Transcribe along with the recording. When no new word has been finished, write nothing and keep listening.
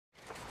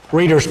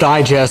Reader's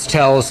Digest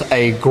tells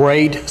a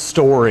great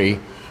story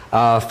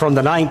from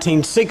the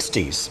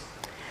 1960s.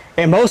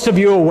 And most of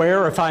you are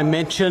aware, if I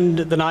mentioned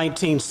the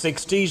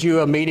 1960s,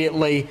 you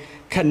immediately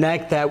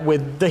connect that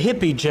with the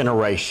hippie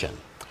generation.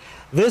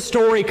 This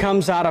story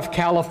comes out of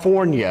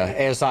California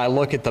as I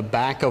look at the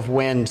back of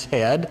Wynn's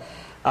head.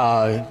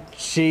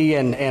 She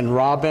and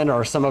Robin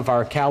are some of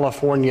our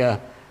California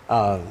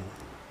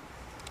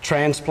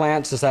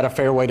transplants. Is that a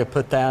fair way to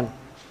put that?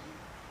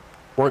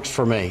 Works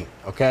for me,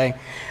 okay?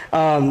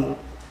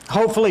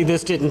 Hopefully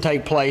this didn't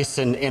take place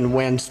in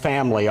Wynn's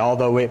family,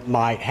 although it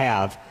might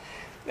have.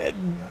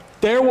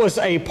 There was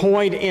a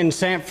point in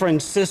San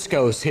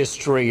Francisco's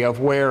history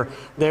of where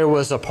there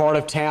was a part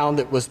of town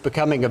that was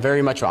becoming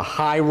very much a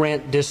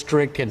high-rent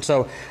district, and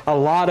so a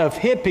lot of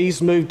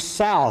hippies moved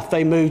south.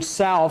 They moved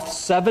south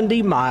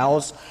 70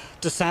 miles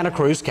to Santa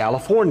Cruz,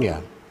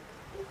 California.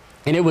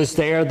 And it was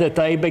there that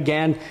they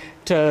began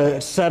to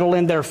settle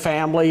in their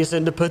families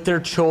and to put their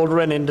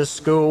children into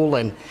school.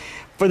 And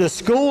for the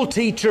school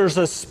teachers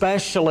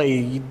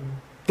especially,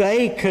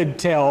 they could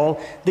tell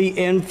the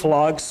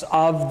influx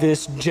of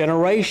this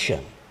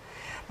generation.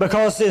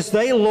 Because as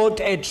they looked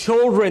at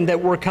children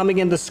that were coming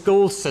in the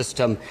school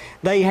system,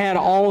 they had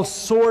all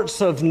sorts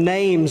of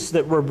names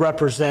that were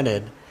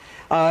represented.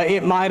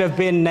 It might have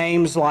been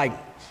names like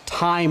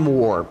Time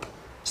Warp,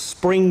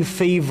 Spring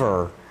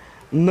Fever,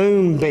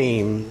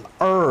 Moonbeam,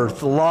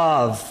 Earth,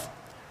 Love,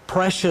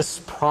 Precious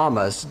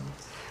Promise.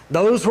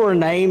 Those were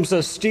names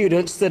of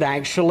students that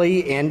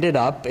actually ended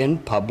up in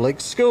public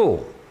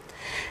school.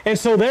 And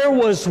so there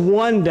was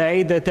one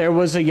day that there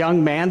was a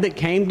young man that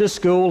came to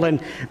school,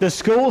 and the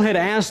school had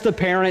asked the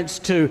parents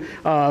to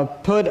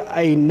put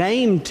a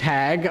name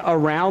tag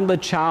around the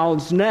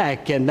child's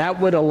neck, and that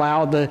would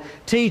allow the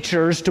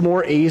teachers to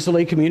more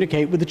easily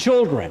communicate with the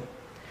children.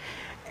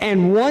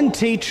 And one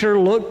teacher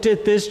looked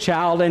at this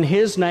child, and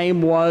his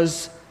name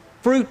was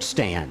Fruit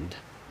Stand.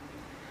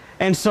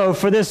 And so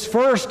for this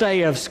first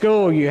day of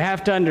school, you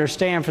have to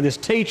understand, for this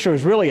teacher, it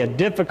was really a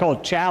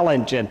difficult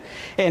challenge.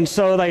 And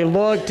so they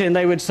looked and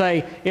they would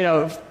say, you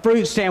know,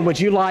 Fruit Stand, would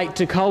you like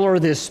to color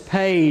this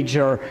page?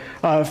 Or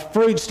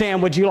Fruit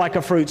Stand, would you like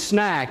a fruit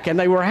snack? And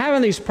they were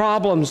having these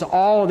problems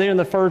all there in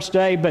the first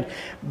day, but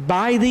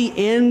by the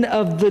end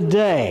of the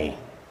day,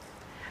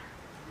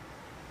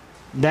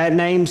 that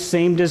name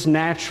seemed as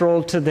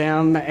natural to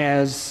them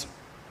as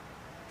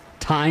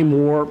Time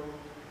Warp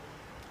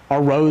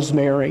or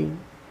Rosemary.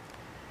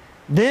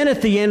 Then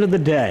at the end of the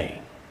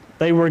day,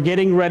 they were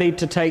getting ready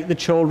to take the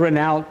children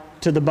out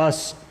to the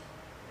bus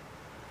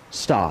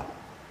stand.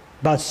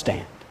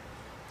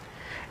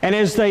 And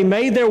as they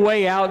made their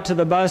way out to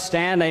the bus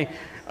stand, a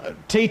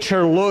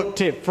teacher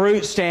looked at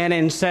Fruit Stand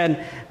and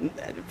said,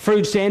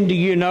 Fruit Stand, do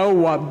you know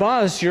what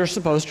bus you're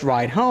supposed to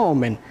ride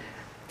home? And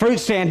Fruit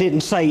Stand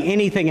didn't say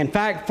anything. In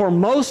fact, for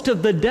most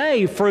of the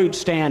day, Fruit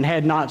Stand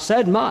had not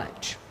said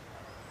much.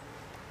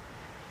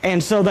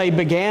 And so they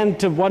began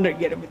to wonder,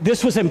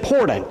 this was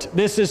important.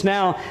 This is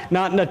now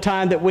not in a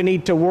time that we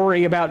need to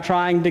worry about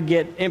trying to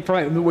get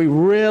information. We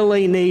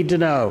really need to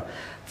know.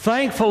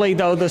 Thankfully,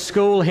 though, the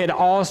school had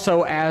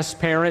also asked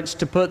parents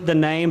to put the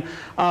name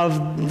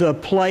of the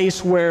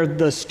place where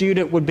the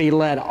student would be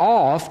let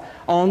off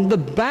on the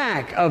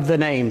back of the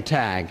name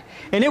tag.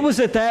 And it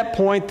was at that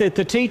point that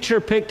the teacher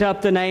picked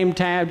up the name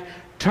tag,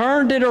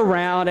 turned it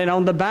around, and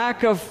on the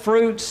back of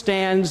Fruit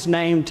Stand's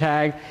name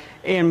tag,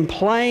 in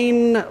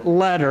plain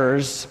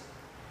letters,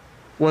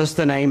 was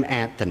the name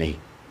Anthony.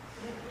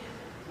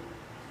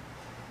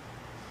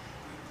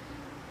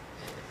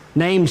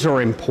 Names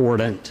are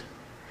important.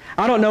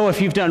 I don't know if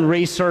you've done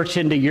research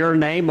into your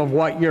name, of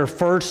what your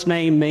first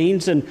name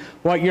means and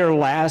what your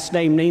last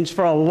name means.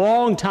 For a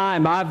long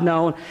time, I've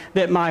known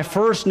that my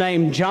first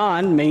name,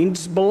 John,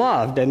 means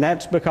beloved, and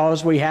that's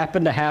because we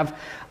happen to have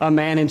a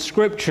man in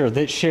Scripture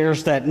that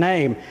shares that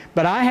name.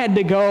 But I had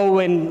to go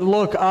and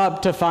look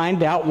up to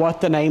find out what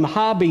the name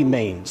Hobby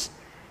means,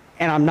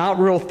 and I'm not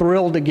real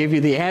thrilled to give you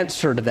the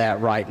answer to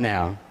that right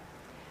now.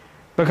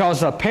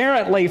 Because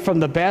apparently, from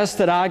the best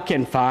that I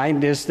can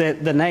find, is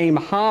that the name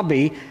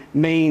Hobby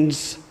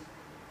means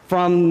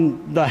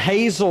from the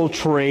hazel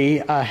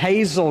tree, a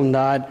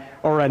hazelnut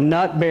or a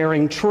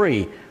nut-bearing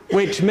tree,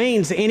 which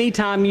means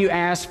anytime you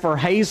ask for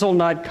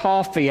hazelnut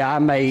coffee, I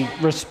may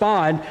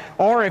respond,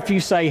 or if you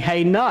say,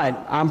 hey,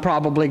 nut, I'm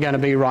probably going to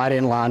be right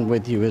in line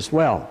with you as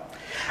well.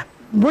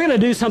 We're going to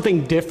do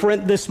something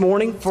different this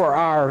morning for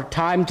our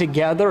time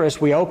together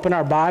as we open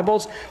our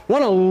Bibles. I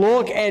want to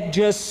look at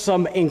just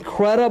some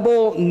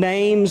incredible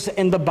names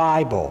in the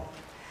Bible.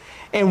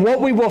 And what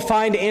we will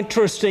find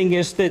interesting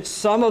is that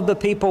some of the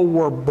people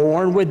were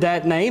born with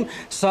that name,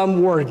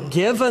 some were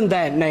given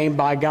that name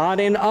by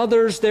God, and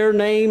others, their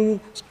names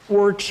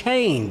were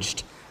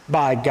changed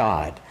by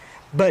God.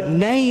 But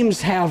names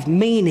have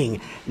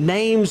meaning.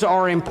 Names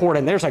are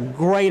important. There's a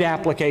great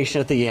application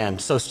at the end,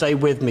 so stay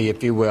with me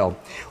if you will.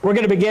 We're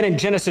going to begin in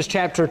Genesis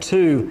chapter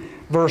 2,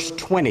 verse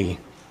 20.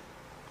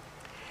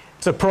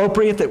 It's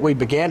appropriate that we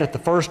begin at the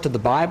first of the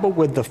Bible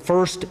with the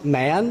first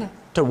man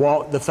to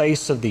walk the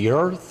face of the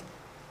earth.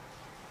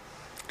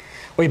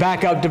 We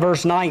back up to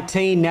verse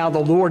 19. Now the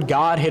Lord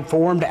God had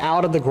formed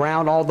out of the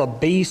ground all the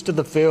beasts of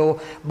the field,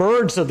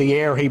 birds of the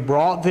air. He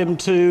brought them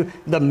to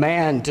the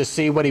man to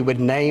see what he would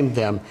name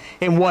them.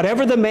 And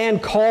whatever the man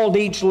called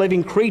each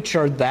living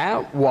creature,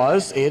 that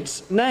was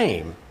its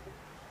name.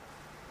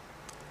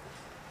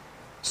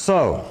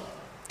 So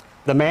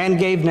the man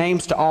gave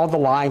names to all the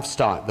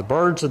livestock, the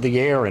birds of the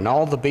air, and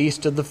all the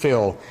beasts of the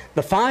field.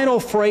 The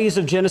final phrase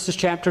of Genesis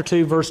chapter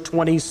 2, verse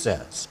 20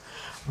 says,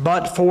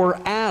 "But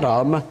for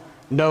Adam,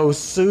 no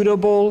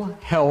suitable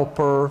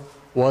helper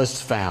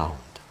was found."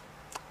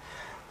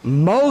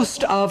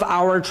 Most of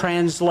our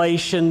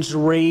translations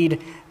read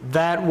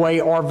that way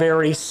or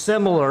very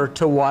similar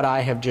to what I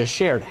have just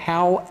shared.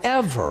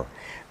 However,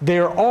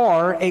 there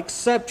are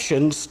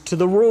exceptions to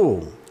the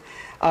rule.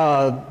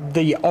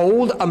 The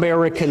Old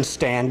American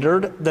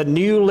Standard, the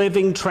New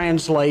Living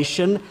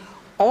Translation,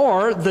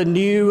 or the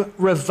New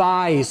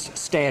Revised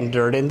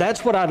Standard. And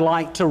that's what I'd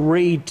like to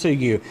read to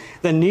you.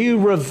 The New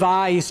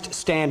Revised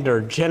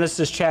Standard,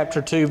 Genesis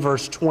chapter 2,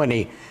 verse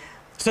 20. It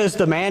says,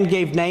 "The man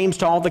gave names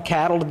to all the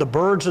cattle, to the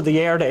birds of the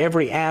air, to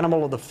every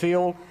animal of the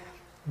field.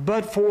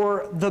 But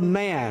for the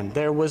man,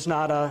 there was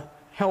not a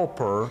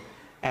helper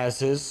as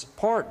his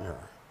partner."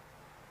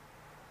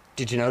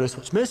 Did you notice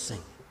what's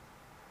missing?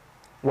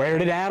 Where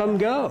did Adam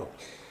go?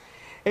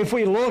 If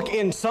we look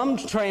in some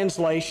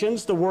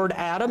translations, the word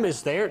Adam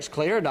is there, it's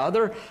clear. In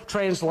other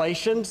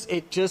translations,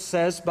 it just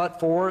says, "but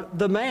for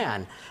the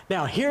man."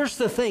 Now, here's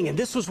the thing, and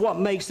this is what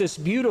makes this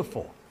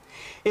beautiful,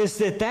 is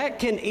that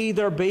can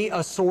either be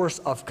a source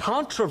of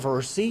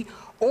controversy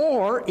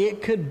or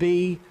it could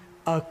be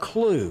a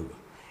clue.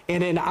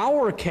 And in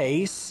our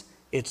case,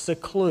 it's a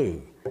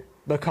clue,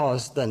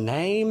 because the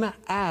name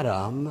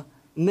Adam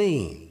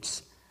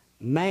means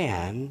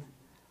man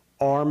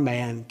or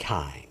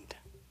mankind.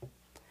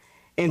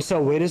 And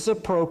so it is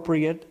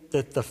appropriate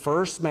that the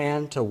first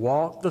man to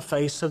walk the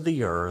face of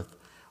the earth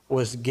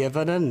was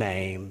given a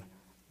name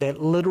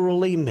that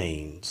literally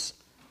means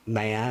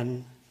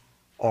man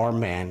or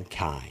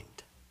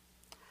mankind.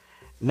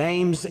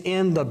 Names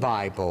in the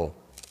Bible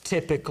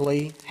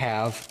typically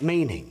have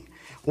meaning.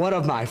 One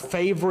of my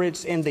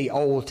favorites in the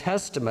Old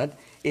Testament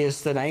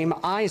is the name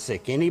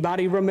Isaac.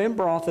 Anybody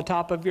remember off the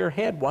top of your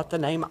head what the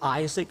name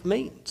Isaac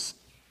means?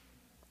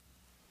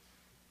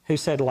 Who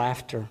said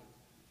laughter?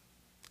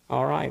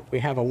 All right,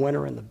 we have a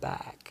winner in the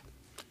back.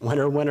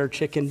 Winner, winner,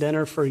 chicken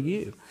dinner for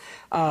you.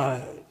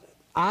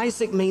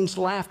 Isaac means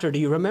laughter. Do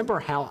you remember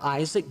how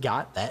Isaac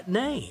got that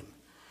name?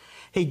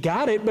 He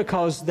got it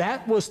because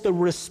that was the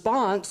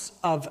response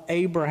of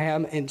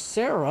Abraham and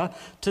Sarah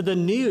to the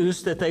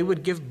news that they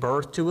would give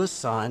birth to a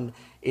son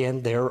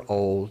in their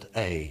old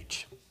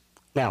age.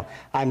 Now,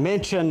 I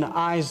mention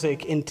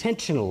Isaac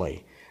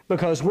intentionally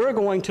because we're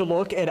going to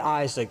look at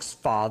Isaac's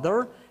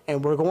father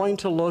and we're going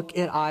to look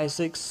at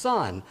Isaac's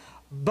son,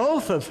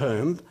 both of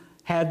whom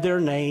had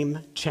their name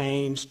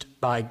changed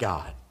by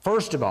God.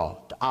 First of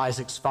all, to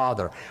Isaac's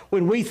father.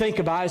 When we think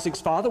of Isaac's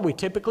father, we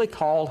typically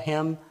call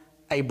him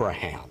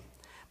Abraham.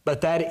 But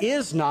that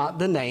is not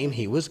the name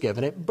he was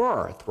given at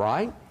birth,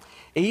 right?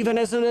 Even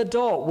as an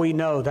adult, we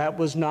know that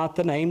was not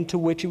the name to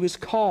which he was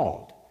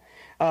called.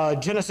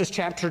 Genesis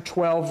chapter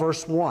 12,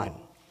 verse 1.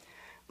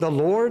 The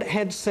Lord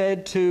had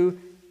said to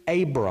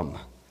Abram,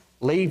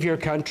 "Leave your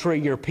country,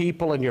 your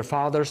people, and your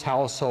father's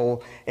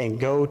household, and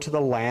go to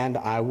the land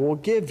I will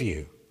give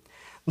you."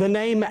 The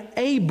name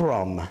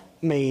Abram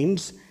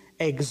means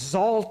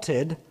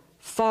exalted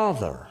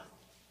father.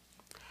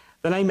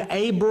 The name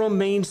Abram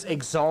means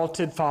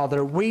exalted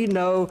father. We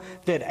know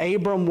that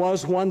Abram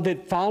was one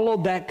that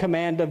followed that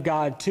command of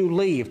God to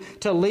leave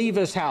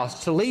his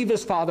house, to leave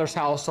his father's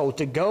household,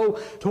 to go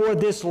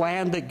toward this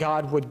land that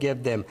God would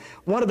give them.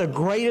 One of the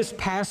greatest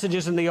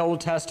passages in the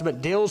Old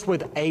Testament deals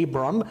with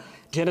Abram.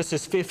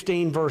 Genesis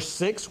 15, verse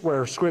 6,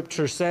 where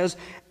Scripture says,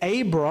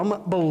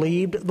 "Abram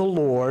believed the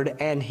Lord,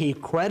 and he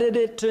credited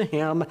it to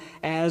him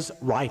as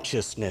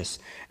righteousness."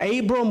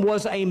 Abram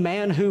was a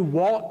man who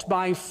walked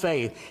by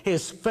faith.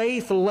 His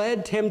faith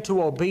led him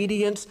to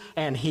obedience,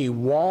 and he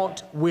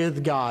walked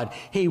with God.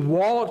 He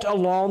walked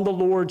along the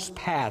Lord's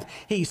path.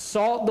 He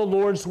sought the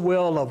Lord's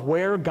will of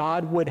where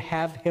God would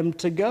have him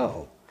to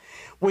go.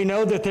 We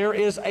know that there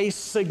is a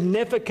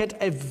significant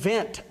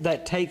event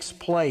that takes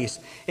place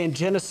in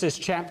Genesis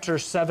chapter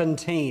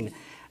 17.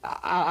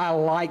 I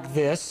like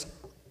this.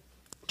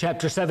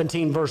 Chapter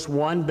 17, verse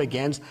 1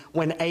 begins,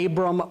 "When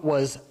Abram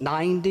was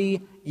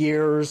 90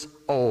 years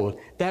old."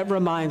 That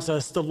reminds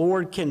us the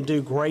Lord can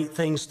do great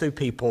things through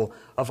people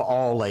of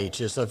all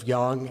ages, of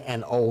young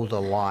and old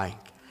alike.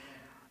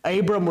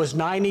 Abram was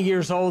 90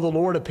 years old. The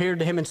Lord appeared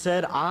to him and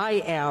said,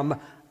 "I am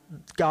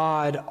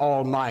God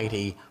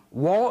Almighty.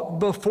 Walk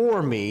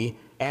before me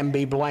and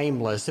be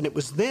blameless." And it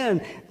was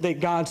then that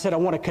God said, "I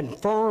want to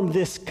confirm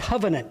this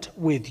covenant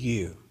with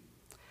you."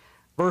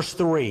 Verse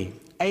 3,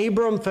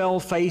 Abram fell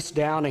face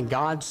down, and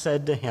God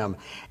said to him,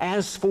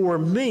 "As for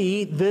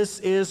me, this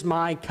is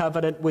my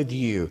covenant with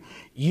you.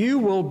 You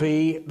will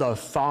be the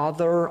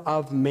father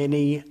of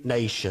many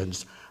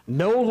nations.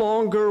 No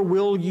longer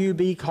will you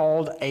be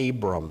called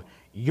Abram.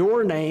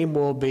 Your name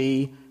will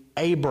be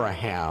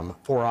Abraham,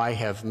 for I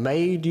have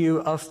made you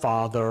a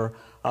father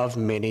of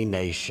many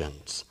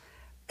nations.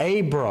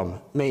 Abram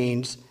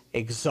means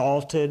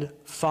exalted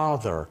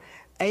father.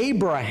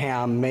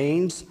 Abraham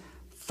means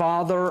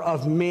father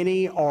of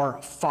many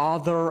or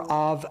father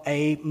of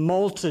a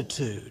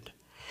multitude.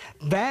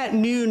 That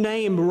new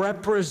name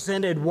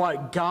represented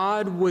what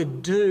God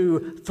would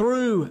do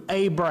through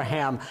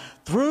Abraham,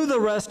 through the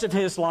rest of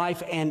his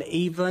life, and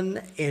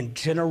even in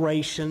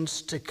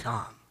generations to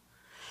come.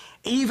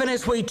 Even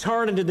as we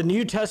turn into the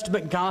New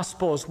Testament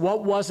Gospels,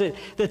 what was it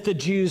that the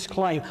Jews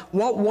claimed?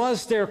 What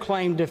was their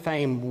claim to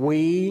fame?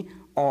 We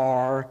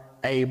are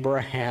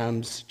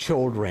Abraham's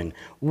children.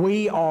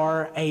 We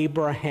are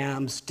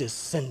Abraham's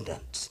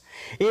descendants.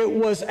 It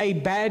was a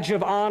badge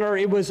of honor.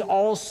 It was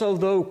also,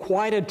 though,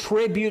 quite a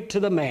tribute to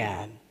the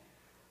man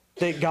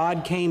that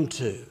God came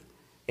to.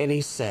 And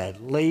he said,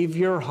 leave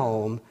your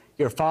home,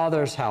 your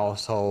father's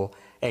household,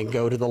 and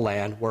go to the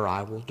land where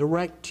I will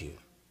direct you.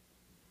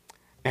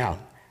 Now,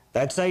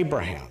 that's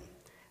Abraham.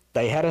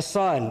 They had a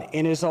son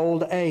in his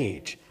old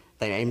age.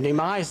 They named him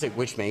Isaac,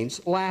 which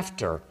means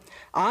laughter.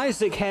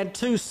 Isaac had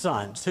two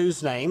sons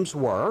whose names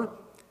were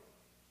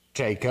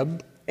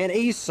Jacob and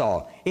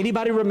Esau.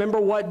 Anybody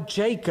remember what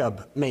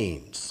Jacob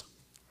means?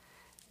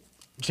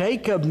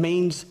 Jacob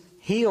means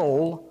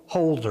heel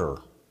holder.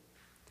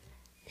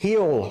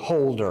 Heel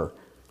holder.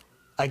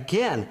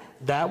 Again,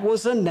 that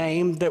was a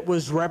name that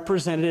was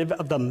representative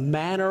of the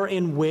manner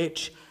in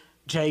which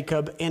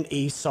Jacob and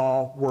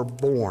Esau were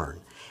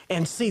born.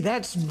 And see,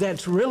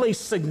 that's really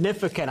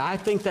significant. I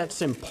think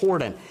that's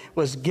important.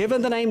 Was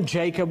given the name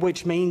Jacob,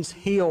 which means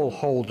heel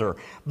holder.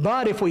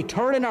 But if we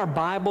turn in our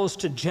Bibles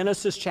to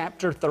Genesis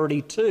chapter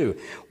 32,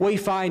 we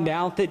find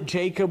out that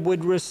Jacob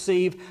would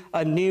receive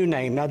a new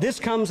name. Now, this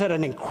comes at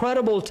an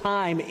incredible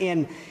time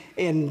in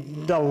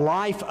the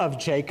life of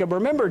Jacob.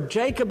 Remember,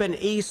 Jacob and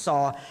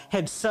Esau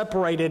had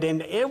separated,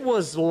 and it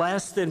was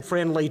less than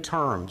friendly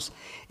terms.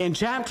 In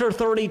chapter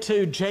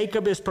 32,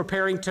 Jacob is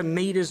preparing to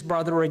meet his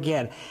brother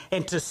again.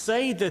 And to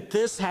say that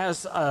this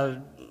has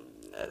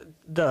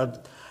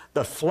the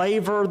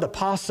flavor, the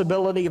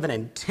possibility of an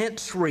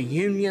intense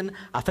reunion,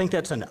 I think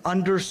that's an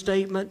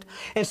understatement.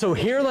 And so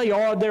here they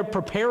are, they're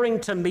preparing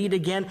to meet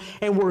again,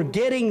 and we're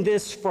getting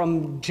this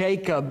from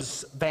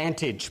Jacob's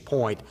vantage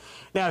point.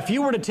 Now, if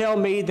you were to tell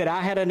me that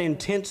I had an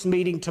intense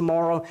meeting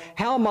tomorrow,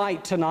 how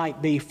might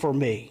tonight be for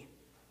me?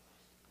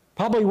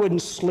 Probably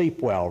wouldn't sleep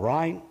well,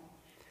 right?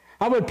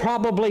 I would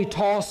probably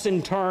toss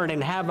and turn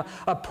and have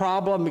a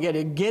problem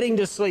getting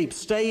to sleep,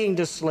 staying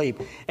to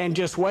sleep, and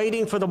just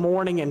waiting for the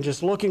morning and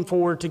just looking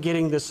forward to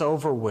getting this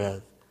over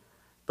with.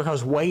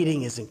 Because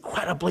waiting is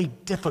incredibly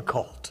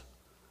difficult.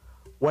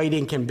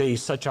 Waiting can be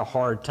such a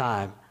hard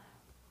time.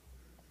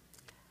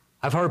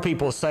 I've heard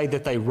people say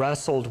that they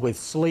wrestled with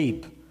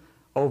sleep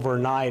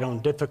overnight on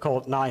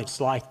difficult nights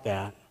like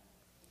that.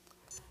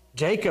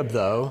 Jacob,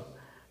 though,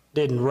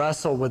 didn't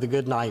wrestle with a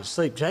good night's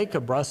sleep.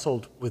 Jacob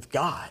wrestled with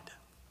God.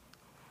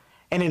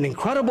 And an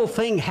incredible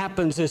thing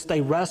happens as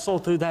they wrestle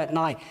through that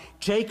night.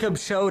 Jacob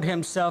showed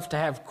himself to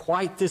have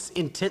quite this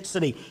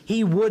intensity.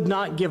 He would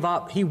not give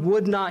up. He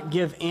would not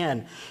give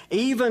in.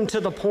 Even to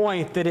the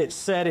point that it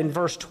said in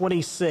verse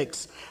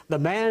 26, the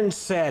man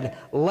said,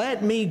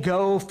 "Let me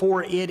go,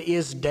 for it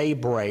is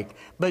daybreak."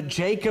 But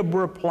Jacob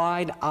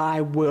replied,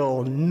 "I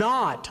will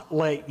not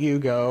let you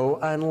go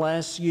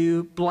unless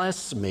you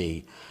bless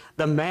me."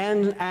 The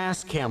man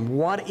asked him,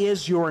 "What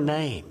is your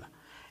name?"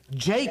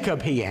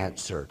 "Jacob," he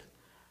answered.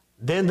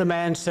 Then the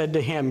man said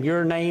to him,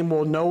 "Your name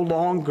will no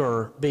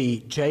longer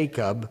be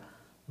Jacob,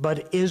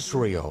 but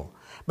Israel,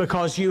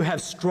 because you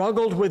have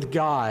struggled with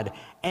God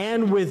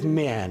and with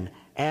men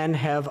and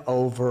have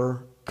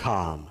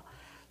overcome."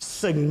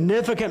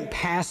 Significant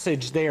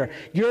passage there.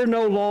 You're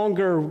no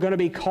longer going to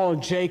be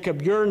called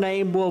Jacob. Your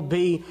name will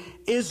be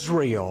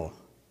Israel.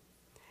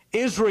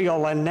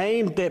 Israel, a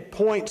name that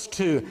points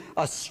to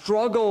a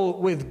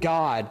struggle with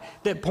God,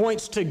 that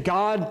points to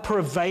God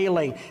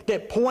prevailing,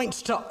 that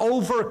points to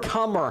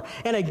overcomer.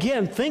 And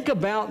again, think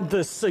about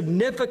the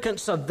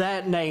significance of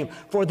that name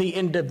for the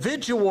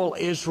individual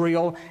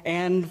Israel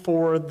and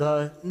for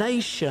the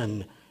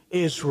nation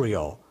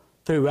Israel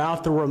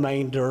throughout the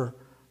remainder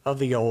of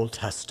the Old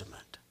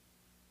Testament.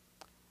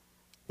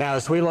 Now,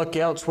 as we look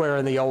elsewhere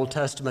in the Old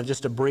Testament,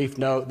 just a brief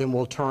note, then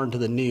we'll turn to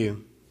the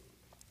New.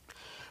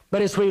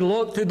 But as we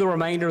look through the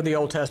remainder of the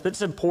Old Testament,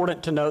 it's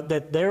important to note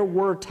that there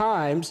were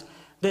times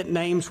that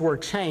names were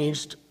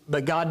changed,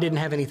 but God didn't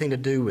have anything to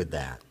do with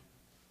that.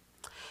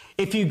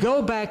 If you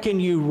go back and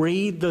you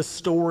read the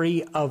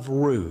story of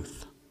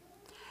Ruth,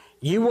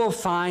 you will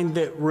find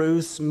that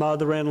Ruth's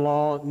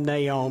mother-in-law,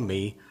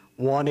 Naomi,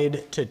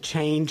 wanted to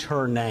change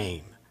her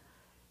name.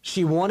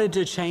 She wanted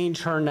to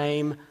change her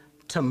name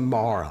to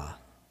Mara.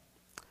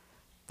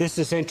 This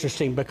is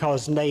interesting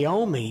because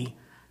Naomi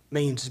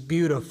means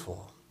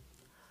beautiful.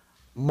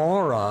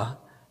 Mara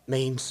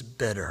means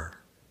bitter.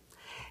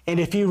 And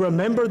if you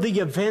remember the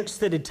events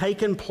that had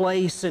taken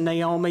place in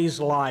Naomi's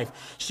life,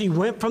 she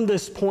went from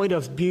this point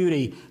of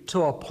beauty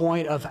to a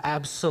point of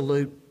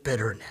absolute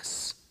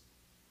bitterness.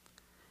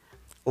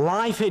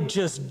 Life had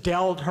just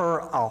dealt her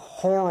a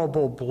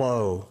horrible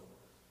blow.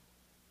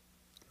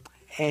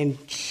 And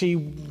she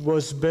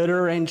was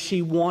bitter, and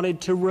she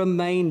wanted to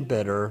remain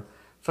bitter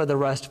for the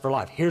rest of her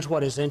life. Here's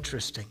what is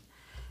interesting.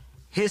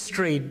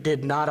 History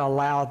did not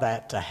allow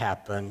that to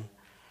happen,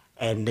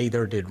 and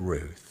neither did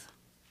Ruth.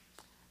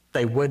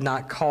 They would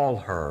not call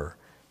her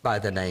by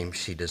the name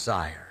she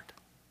desired.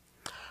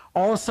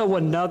 Also,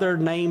 another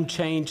name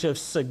change of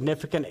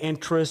significant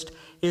interest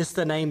is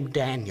the name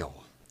Daniel.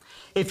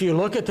 If you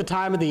look at the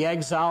time of the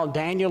exile,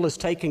 Daniel is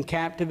taken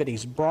captive and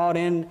he's brought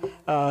in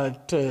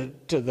to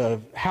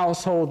the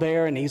household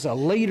there, and he's a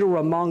leader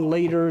among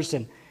leaders.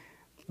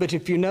 But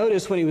if you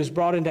notice, when he was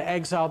brought into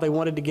exile, they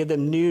wanted to give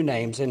him new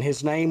names, and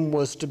his name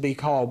was to be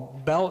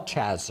called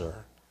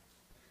Belshazzar.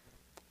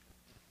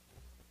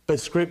 But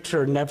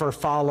Scripture never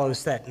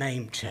follows that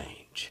name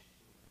change.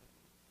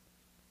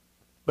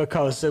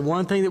 Because the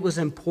one thing that was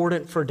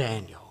important for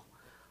Daniel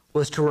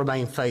was to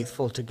remain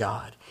faithful to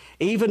God,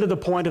 even to the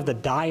point of the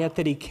diet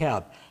that he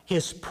kept,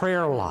 his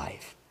prayer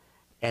life,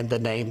 and the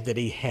name that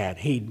he had.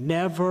 He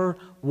never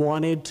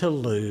wanted to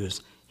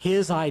lose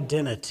his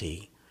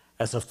identity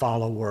as a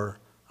follower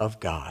of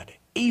God,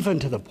 even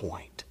to the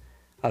point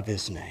of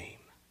his name.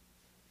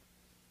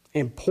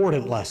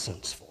 Important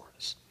lessons for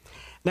us.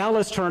 Now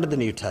let's turn to the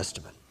New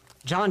Testament.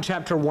 John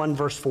chapter 1,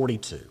 verse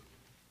 42.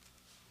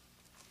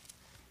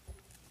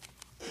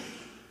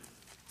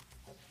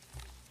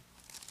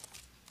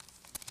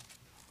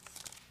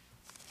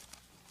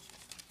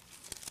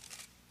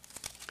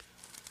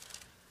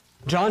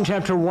 John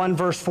chapter 1,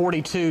 verse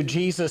 42,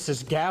 Jesus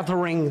is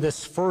gathering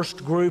this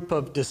first group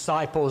of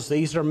disciples.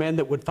 These are men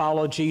that would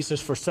follow Jesus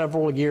for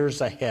several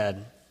years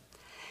ahead.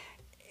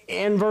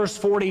 In verse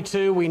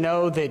 42, we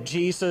know that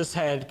Jesus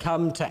had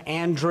come to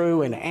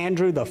Andrew, and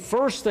Andrew, the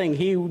first thing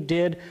he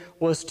did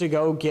was to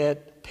go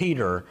get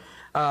Peter.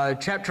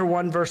 Chapter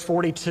 1, verse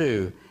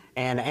 42,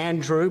 and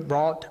Andrew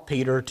brought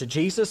Peter to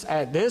Jesus.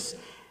 At this,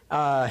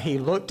 he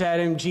looked at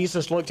him,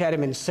 Jesus looked at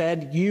him and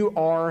said, "You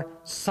are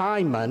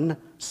Simon,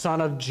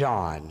 son of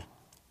John.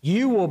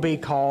 You will be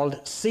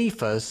called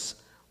Cephas,"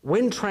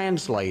 when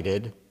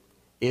translated,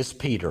 is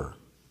Peter.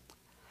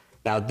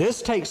 Now,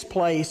 this takes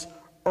place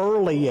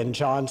early in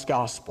John's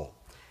gospel.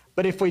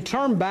 But if we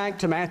turn back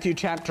to Matthew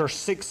chapter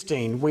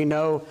 16, we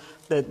know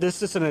that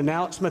this is an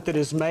announcement that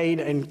is made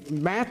in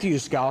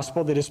Matthew's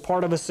gospel that is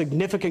part of a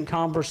significant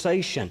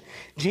conversation.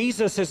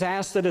 Jesus has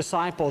asked the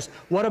disciples,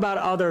 "What about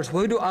others?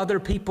 Who do other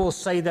people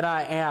say that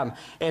I am?"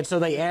 And so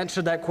they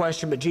answered that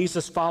question, but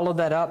Jesus followed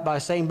that up by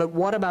saying, "But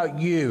what about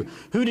you?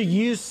 Who do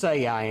you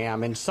say I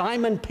am?" And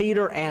Simon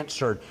Peter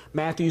answered,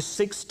 Matthew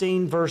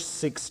 16, verse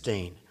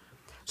 16.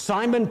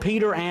 Simon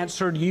Peter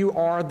answered, "You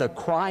are the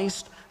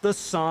Christ, the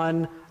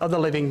Son of the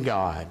living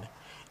God."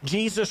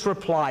 Jesus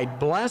replied,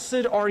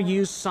 "Blessed are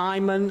you,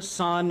 Simon,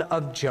 son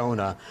of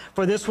Jonah,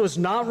 for this was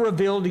not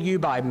revealed to you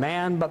by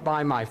man, but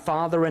by my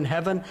Father in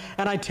heaven.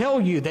 And I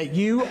tell you that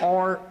you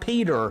are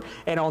Peter,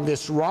 and on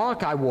this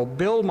rock I will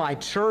build my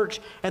church,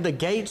 and the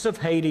gates of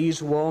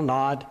Hades will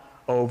not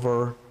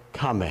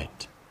overcome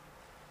it."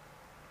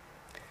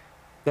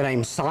 The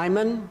name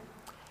Simon,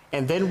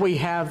 and then we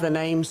have the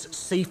names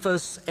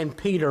Cephas and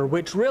Peter,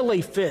 which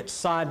really fit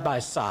side by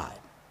side.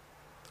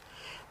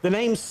 The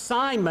name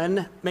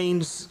Simon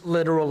means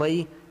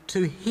literally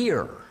to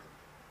hear.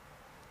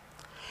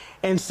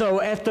 And so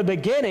at the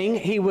beginning,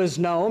 he was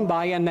known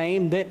by a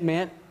name that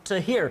meant to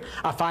hear.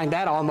 I find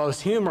that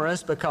almost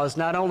humorous, because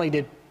not only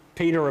did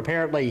Peter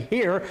apparently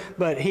hear,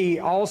 but he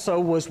also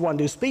was one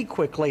to speak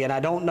quickly, and I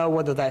don't know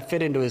whether that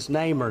fit into his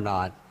name or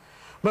not.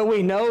 But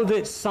we know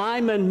that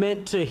Simon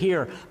meant to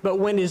hear. But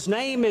when his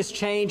name is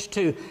changed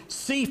to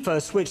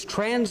Cephas, which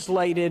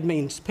translated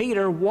means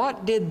Peter,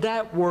 what did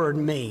that word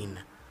mean?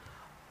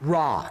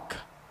 Rock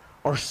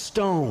or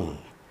stone.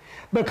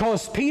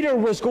 Because Peter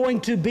was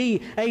going to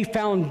be a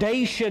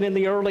foundation in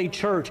the early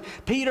church.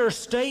 Peter's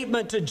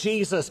statement to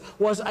Jesus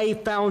was a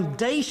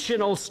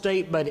foundational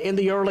statement in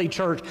the early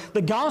church.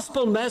 The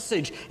gospel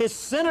message is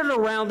centered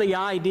around the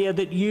idea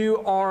that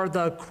you are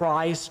the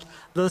Christ,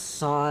 the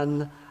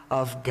Son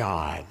of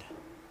God.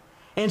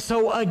 And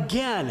so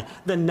again,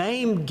 the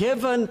name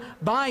given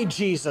by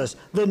Jesus,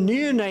 the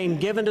new name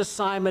given to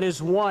Simon,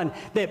 is one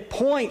that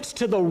points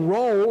to the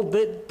role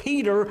that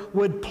Peter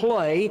would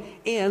play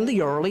in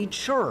the early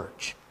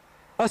church.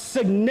 A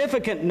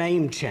significant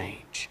name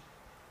change.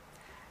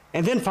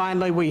 And then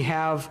finally we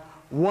have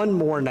one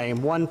more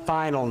name, one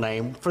final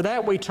name. For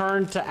that we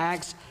turn to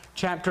Acts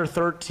chapter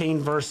 13,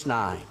 verse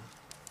 9.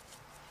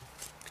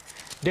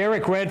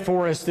 Derek read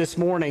for us this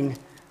morning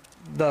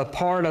the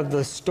part of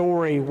the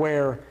story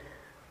where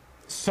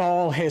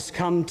Saul has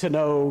come to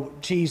know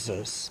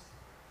Jesus.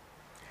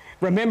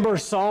 Remember,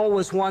 Saul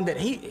was one that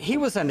he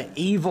was an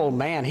evil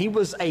man. He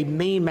was a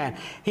mean man.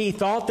 He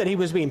thought that he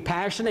was being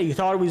passionate. He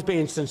thought he was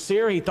being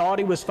sincere. He thought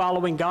he was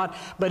following God.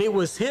 But it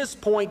was his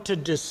point to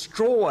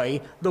destroy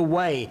the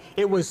way.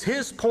 It was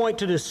his point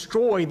to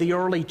destroy the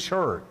early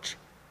church.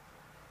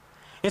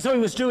 And so he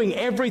was doing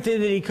everything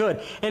that he could.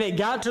 And it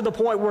got to the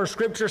point where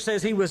Scripture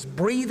says he was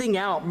breathing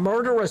out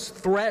murderous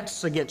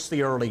threats against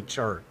the early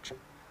church.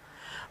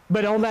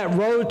 But on that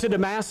road to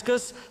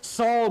Damascus,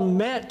 Saul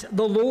met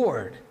the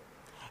Lord.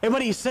 And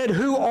when he said,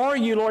 "Who are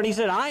you, Lord?" he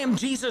said, "I am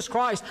Jesus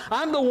Christ.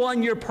 I'm the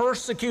one you're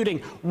persecuting.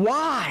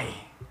 Why?"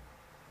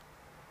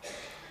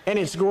 And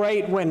it's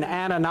great when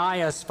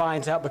Ananias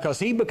finds out, because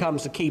he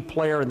becomes a key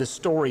player in the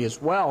story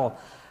as well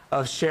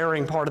of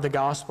sharing part of the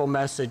gospel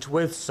message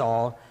with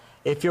Saul.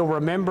 If you'll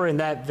remember in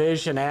that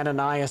vision,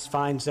 Ananias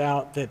finds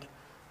out that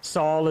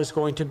Saul is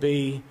going to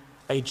be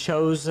a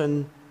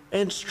chosen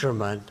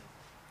instrument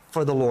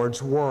for the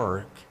Lord's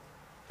work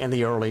in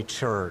the early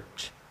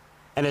church.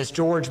 And as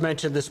George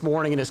mentioned this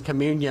morning in his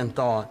communion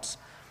thoughts,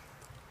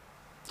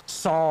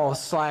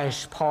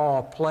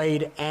 Saul/Paul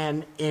played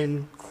an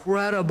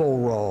incredible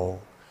role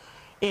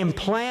in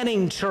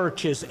planting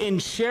churches, in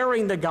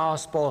sharing the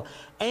gospel,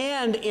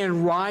 and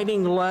in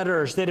writing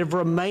letters that have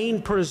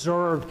remained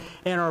preserved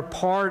and are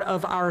part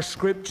of our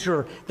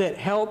Scripture that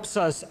helps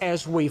us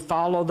as we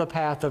follow the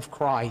path of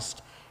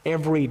Christ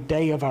every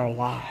day of our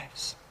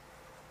lives.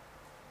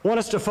 I want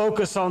us to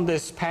focus on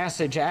this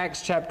passage,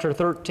 Acts chapter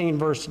 13,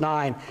 verse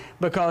 9,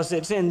 because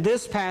it's in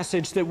this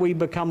passage that we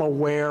become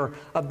aware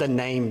of the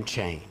name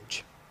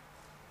change.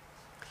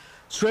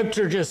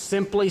 Scripture just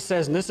simply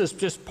says, and this is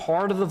just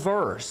part of the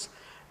verse,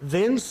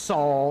 "Then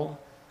Saul,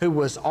 who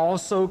was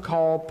also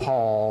called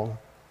Paul,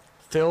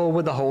 filled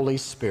with the Holy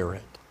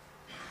Spirit."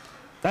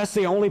 That's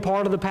the only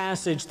part of the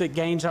passage that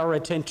gains our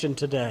attention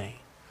today.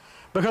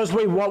 Because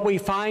what we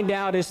find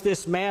out is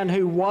this man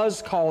who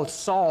was called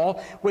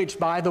Saul, which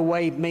by the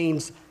way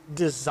means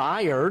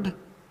desired.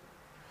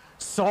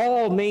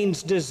 Saul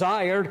means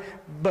desired,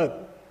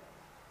 but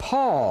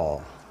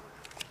Paul,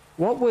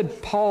 what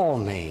would Paul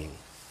mean?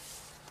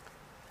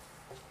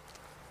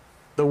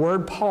 The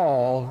word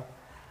Paul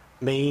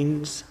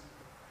means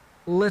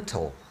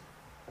little.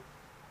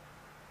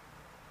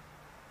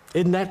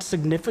 Isn't that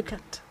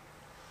significant?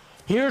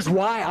 Here's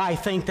why I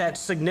think that's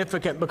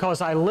significant,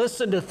 because I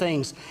listened to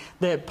things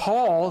that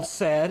Paul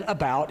said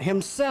about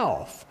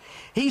himself.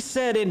 He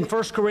said in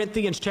 1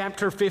 Corinthians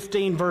chapter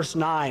 15, verse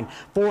 9,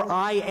 "For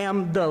I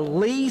am the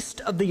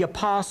least of the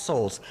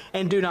apostles,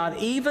 and do not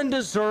even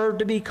deserve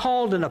to be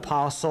called an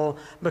apostle,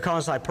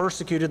 because I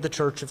persecuted the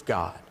church of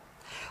God."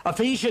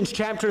 Ephesians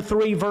chapter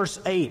 3, verse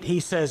 8, he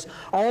says,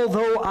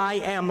 "Although I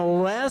am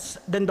less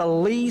than the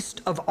least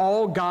of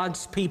all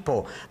God's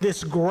people,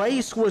 this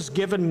grace was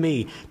given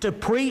me to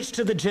preach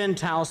to the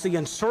Gentiles the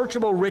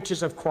unsearchable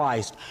riches of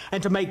Christ,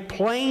 and to make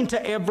plain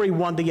to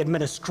everyone the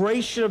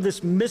administration of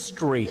this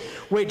mystery,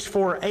 which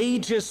for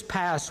ages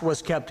past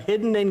was kept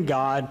hidden in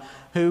God,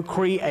 who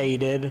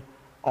created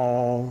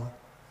all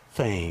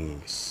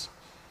things."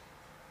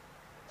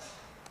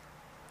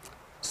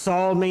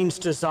 Saul means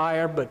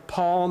desire, but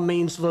Paul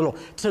means little.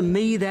 To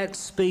me, that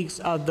speaks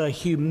of the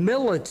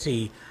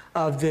humility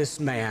of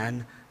this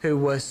man who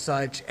was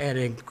such an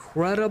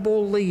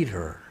incredible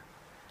leader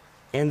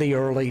in the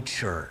early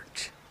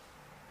church.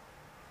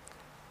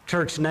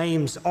 Church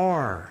names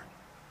are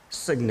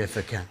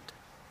significant.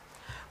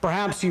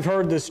 Perhaps you've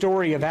heard the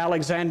story of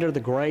Alexander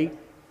the Great.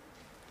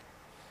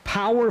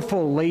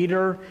 Powerful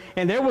leader,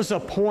 and there was a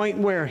point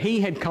where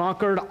he had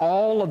conquered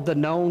all of the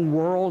known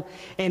world,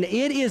 and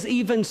it is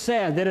even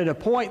said that at a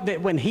point that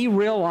when he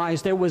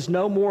realized there was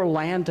no more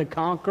land to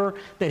conquer,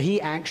 that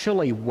he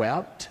actually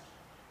wept.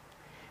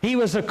 He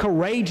was a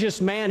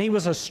courageous man. He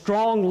was a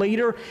strong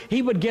leader.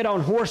 He would get on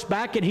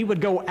horseback and he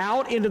would go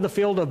out into the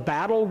field of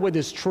battle with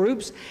his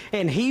troops.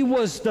 And he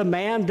was the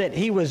man that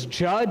he was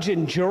judge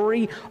and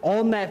jury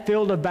on that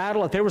field of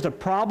battle. If there was a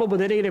problem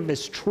with any of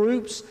his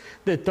troops,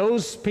 that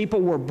those people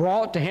were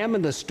brought to him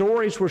and the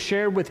stories were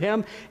shared with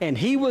him. And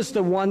he was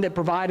the one that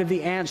provided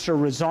the answer,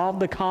 resolved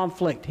the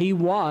conflict. He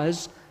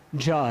was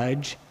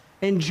judge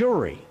and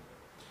jury.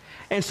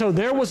 And so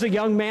there was a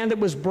young man that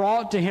was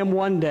brought to him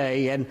one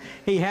day, and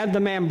he had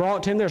the man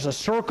brought to him. There's a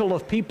circle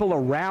of people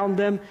around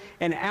them,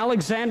 and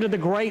Alexander the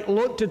Great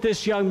looked at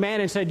this young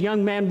man and said,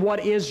 "Young man,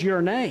 what is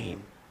your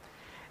name?"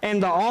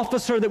 And the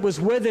officer that was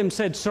with him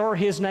said, "Sir,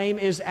 his name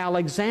is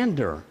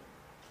Alexander."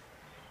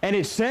 And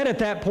it said at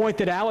that point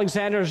that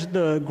Alexander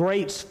the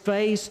Great's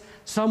face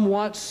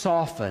somewhat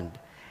softened,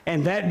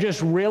 and that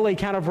just really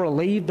kind of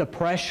relieved the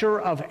pressure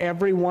of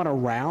everyone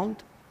around.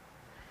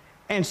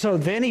 And so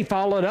then he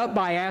followed up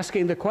by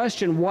asking the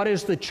question, "What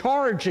is the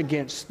charge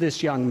against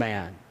this young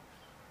man?"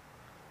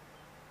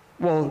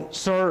 "Well,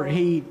 sir,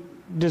 he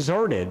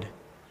deserted.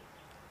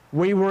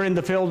 We were in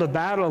the field of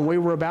battle, and we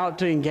were about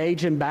to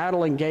engage in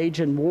battle,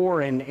 engage in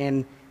war,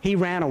 and he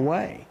ran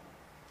away."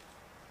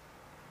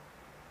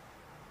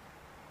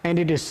 And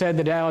it is said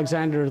that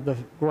Alexander the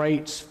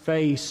Great's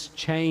face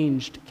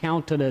changed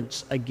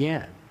countenance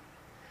again.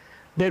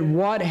 That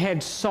what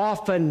had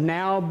softened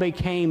now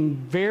became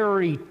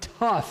very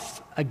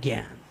tough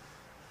again.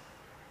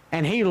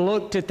 And he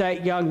looked at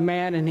that young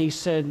man and he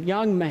said,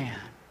 "Young man,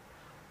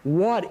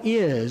 what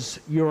is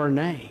your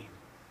name?"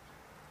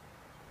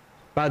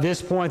 By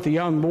this point, the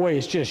young boy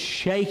is just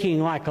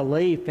shaking like a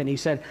leaf, and he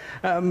said,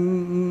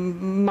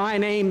 my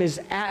name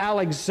is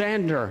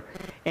Alexander.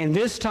 And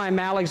this time,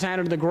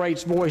 Alexander the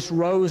Great's voice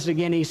rose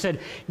again. He said,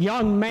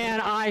 young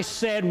man, I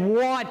said,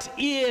 what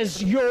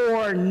is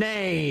your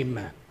name?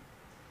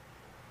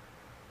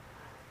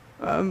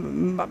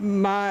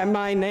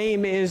 My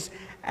name is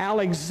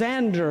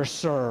Alexander,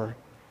 sir.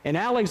 And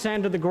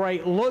Alexander the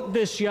Great looked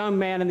this young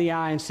man in the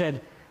eye and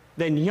said,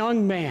 then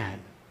young man,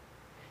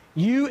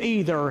 you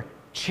either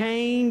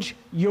change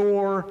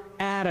your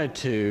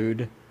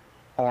attitude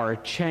or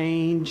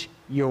change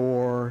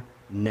your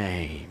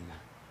name.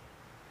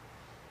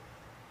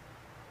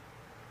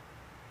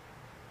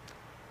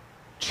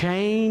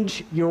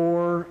 Change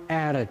your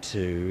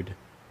attitude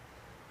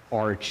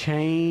or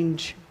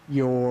change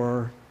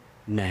your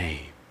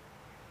name.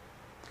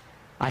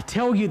 I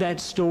tell you that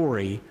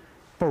story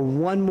for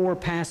one more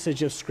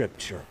passage of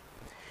Scripture.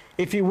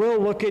 If you will,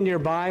 look in your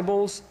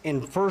Bibles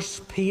in 1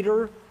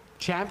 Peter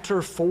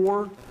chapter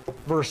 4,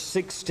 verse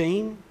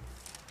 16.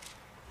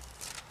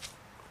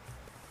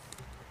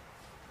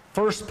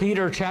 1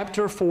 Peter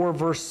chapter 4,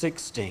 verse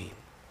 16.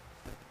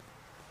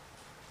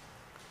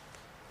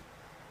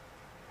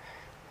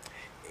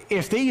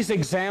 If these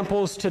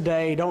examples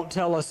today don't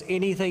tell us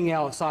anything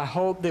else, I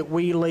hope that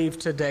we leave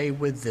today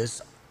with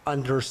this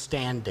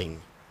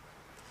understanding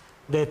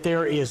that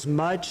there is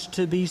much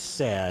to be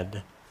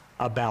said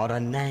about a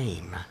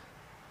name.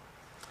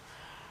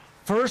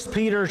 1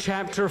 Peter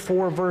chapter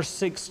 4, verse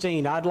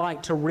 16. I'd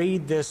like to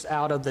read this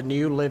out of the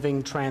New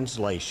Living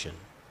Translation.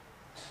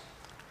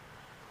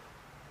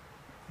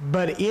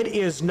 But it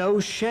is no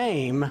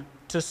shame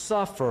to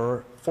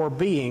suffer for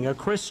being a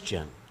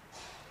Christian.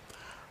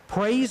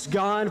 Praise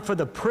God for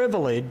the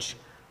privilege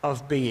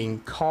of being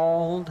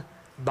called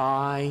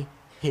by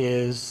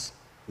His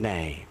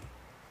name.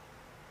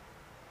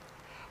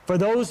 For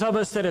those of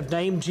us that have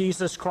named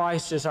Jesus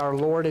Christ as our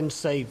Lord and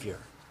Savior,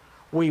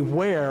 we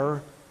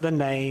wear the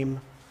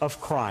name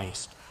of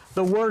Christ.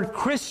 The word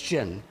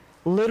Christian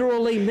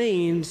literally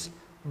means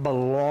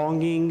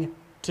belonging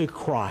to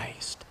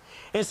Christ.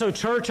 And so,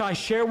 church, I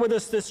share with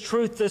us this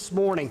truth this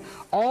morning.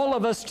 All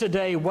of us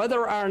today,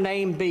 whether our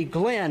name be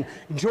Glenn,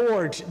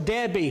 George,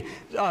 Debbie,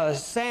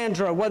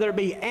 Sandra, whether it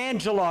be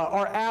Angela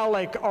or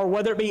Alec, or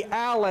whether it be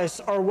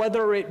Alice, or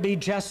whether it be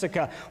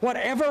Jessica,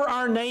 whatever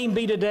our name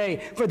be today,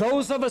 for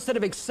those of us that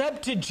have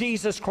accepted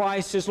Jesus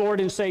Christ as Lord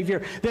and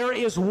Savior, there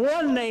is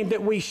one name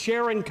that we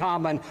share in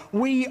common.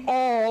 We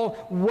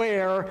all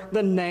wear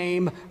the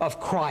name of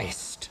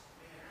Christ.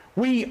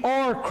 We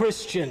are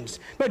Christians.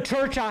 But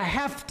church, I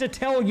have to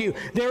tell you,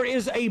 there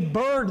is a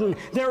burden,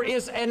 there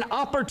is an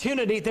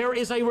opportunity, there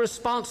is a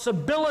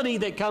responsibility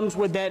that comes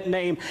with that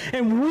name.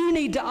 And we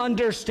need to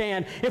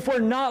understand, if we're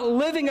not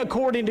living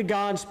according to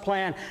God's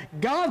plan,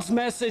 God's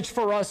message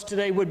for us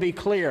today would be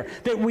clear,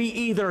 that we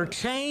either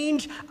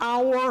change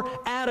our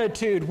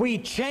attitude, we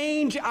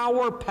change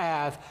our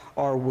path,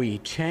 or we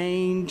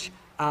change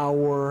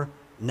our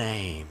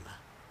name.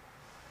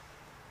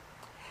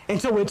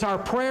 And so it's our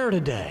prayer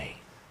today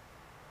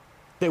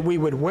that we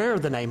would wear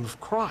the name of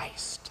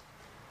Christ.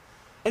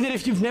 And that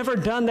if you've never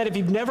done that, if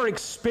you've never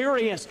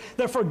experienced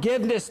the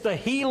forgiveness, the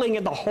healing,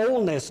 and the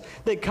wholeness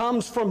that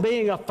comes from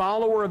being a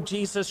follower of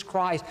Jesus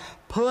Christ,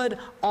 put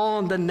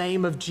on the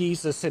name of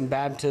Jesus in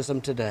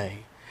baptism today.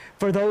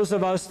 For those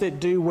of us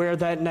that do wear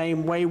that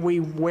name, may we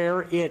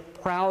wear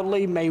it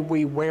proudly, may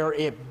we wear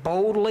it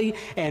boldly,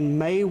 and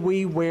may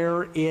we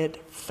wear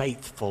it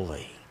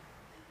faithfully.